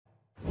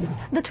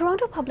The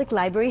Toronto Public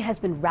Library has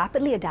been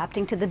rapidly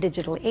adapting to the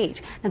digital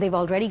age. Now, they've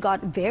already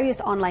got various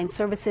online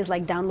services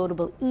like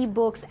downloadable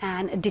ebooks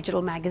and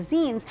digital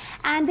magazines,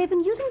 and they've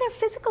been using their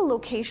physical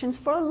locations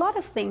for a lot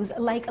of things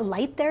like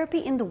light therapy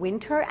in the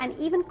winter and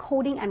even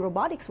coding and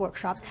robotics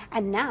workshops,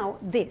 and now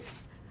this.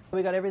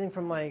 We got everything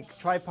from like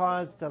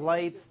tripods to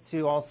lights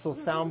to also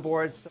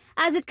soundboards.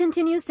 As it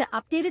continues to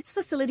update its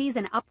facilities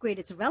and upgrade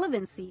its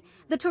relevancy,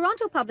 the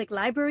Toronto Public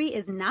Library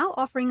is now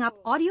offering up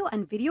audio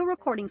and video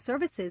recording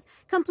services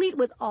complete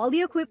with all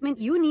the equipment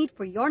you need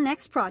for your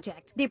next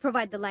project. They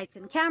provide the lights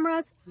and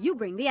cameras, you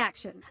bring the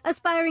action.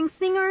 Aspiring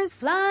singers,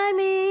 fly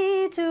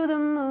me to the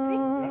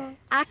moon.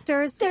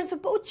 Actors, there's a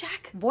boat,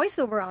 Jack.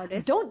 Voiceover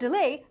artists, don't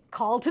delay.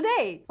 Call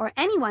today. Or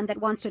anyone that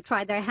wants to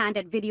try their hand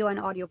at video and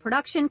audio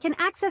production can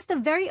access the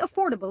very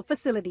affordable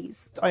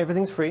facilities.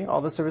 Everything's free.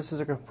 All the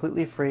services are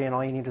completely free, and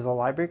all you need is a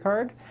library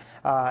card.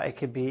 It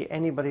could be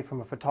anybody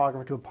from a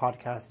photographer to a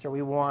podcaster.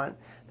 We want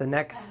the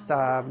next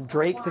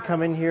Drake to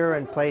come in here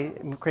and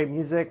create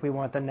music. We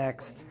want the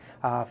next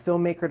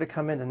filmmaker to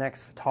come in, the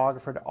next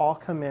photographer to all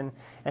come in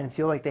and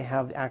feel like they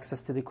have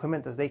access to the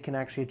equipment that they can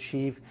actually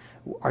achieve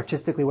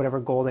artistically whatever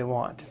goal they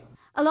want.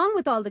 Along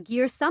with all the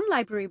gear, some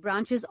library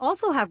branches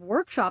also have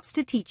workshops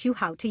to teach you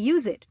how to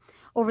use it.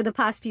 Over the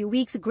past few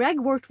weeks, Greg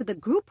worked with a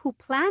group who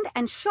planned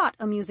and shot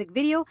a music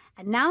video,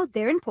 and now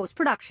they're in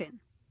post-production.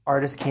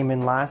 Artists came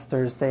in last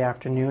Thursday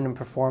afternoon and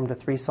performed a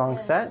 3-song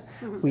set.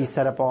 We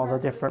set up all the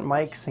different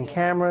mics and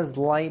cameras,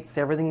 lights,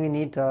 everything we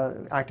need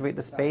to activate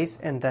the space,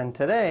 and then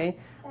today,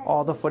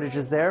 all the footage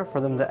is there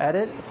for them to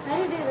edit. How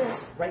do you do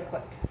this? Right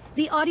click.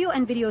 The audio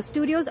and video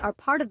studios are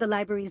part of the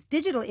library's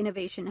digital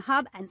innovation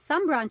hub, and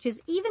some branches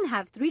even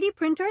have 3D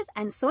printers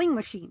and sewing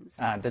machines.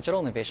 Digital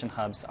innovation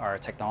hubs are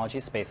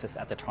technology spaces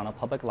at the Toronto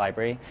Public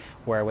Library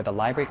where with a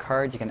library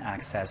card you can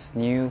access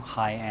new,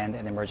 high-end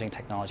and emerging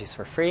technologies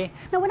for free.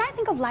 Now, when I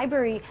think of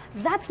library,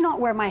 that's not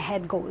where my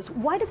head goes.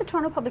 Why did the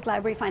Toronto Public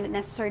Library find it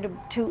necessary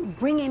to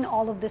bring in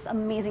all of this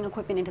amazing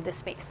equipment into this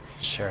space?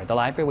 Sure. The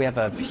library, we have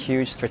a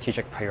huge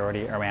strategic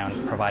priority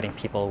around providing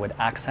people with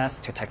access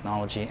to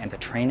technology and the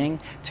training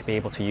to be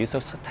able to use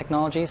those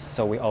technologies,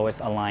 so we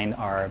always align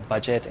our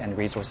budget and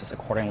resources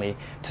accordingly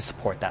to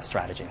support that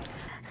strategy.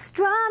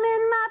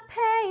 Strumming my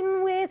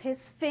pain with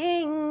his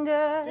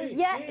finger.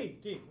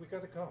 Dee, we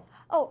gotta go.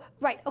 Oh,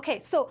 right.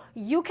 Okay, so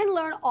you can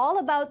learn all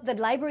about the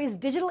library's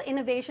digital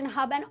innovation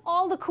hub and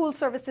all the cool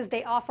services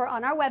they offer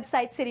on our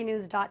website,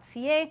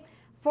 citynews.ca.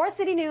 For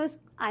City News,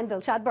 I'm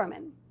Dilshad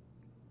Burman.